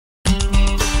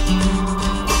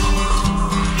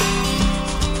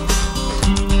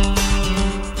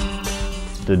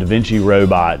The Davinci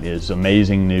robot is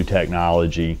amazing new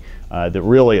technology that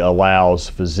really allows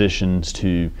physicians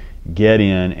to get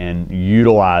in and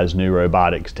utilize new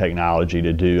robotics technology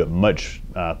to do much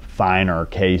finer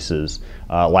cases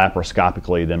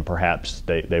laparoscopically than perhaps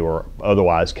they were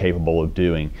otherwise capable of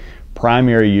doing.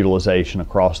 Primary utilization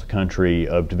across the country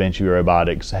of Davinci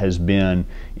robotics has been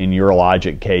in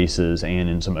urologic cases and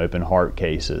in some open heart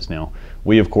cases. Now,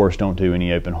 we of course don't do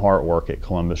any open heart work at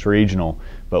Columbus Regional,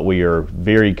 but we are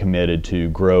very committed to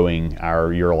growing our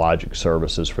urologic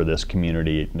services for this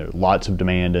community. There's lots of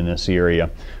demand in this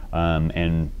area,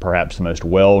 and perhaps the most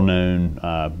well-known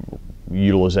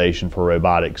utilization for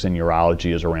robotics in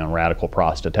urology is around radical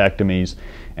prostatectomies,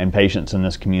 and patients in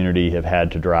this community have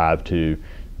had to drive to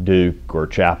Duke or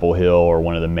Chapel Hill or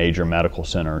one of the major medical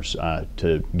centers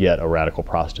to get a radical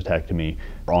prostatectomy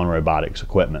on robotics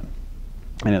equipment.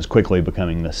 And it's quickly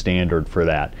becoming the standard for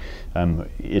that.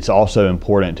 It's also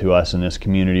important to us in this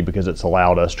community because it's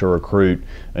allowed us to recruit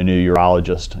a new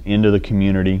urologist into the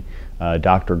community.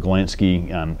 Dr. Glinsky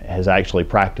has actually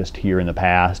practiced here in the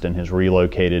past and has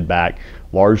relocated back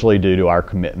largely due to our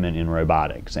commitment in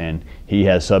robotics. And he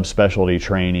has subspecialty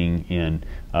training in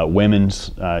women's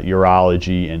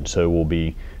urology, and so we'll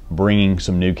be bringing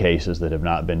some new cases that have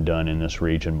not been done in this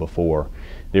region before.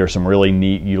 There's some really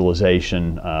neat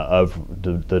utilization of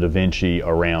the Davinci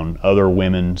around other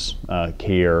women's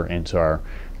care, and so our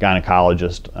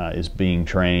gynecologist is being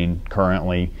trained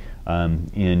currently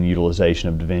in utilization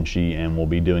of Davinci, and we'll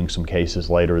be doing some cases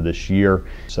later this year.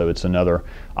 So it's another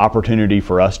opportunity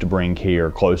for us to bring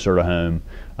care closer to home.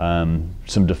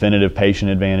 Some definitive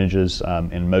patient advantages.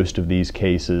 In most of these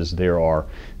cases, there are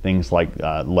things like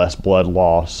less blood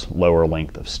loss, lower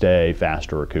length of stay,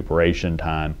 faster recuperation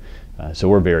time. So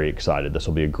we're very excited. This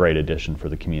will be a great addition for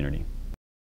the community.